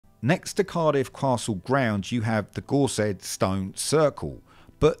Next to Cardiff Castle grounds you have the Gorsedd Stone Circle,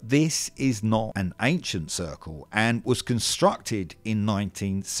 but this is not an ancient circle and was constructed in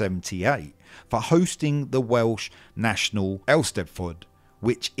 1978 for hosting the Welsh National Eisteddfod,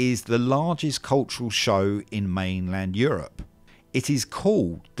 which is the largest cultural show in mainland Europe. It is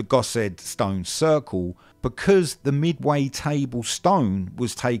called the Gorsedd Stone Circle because the midway table stone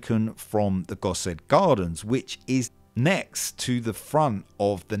was taken from the Gorsedd Gardens, which is next to the front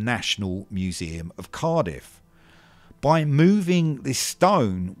of the National Museum of Cardiff. By moving this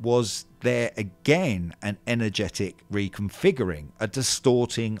stone, was there again an energetic reconfiguring, a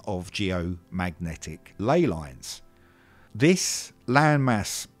distorting of geomagnetic ley lines. This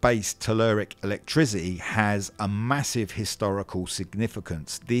landmass-based telluric electricity has a massive historical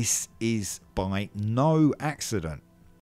significance. This is by no accident.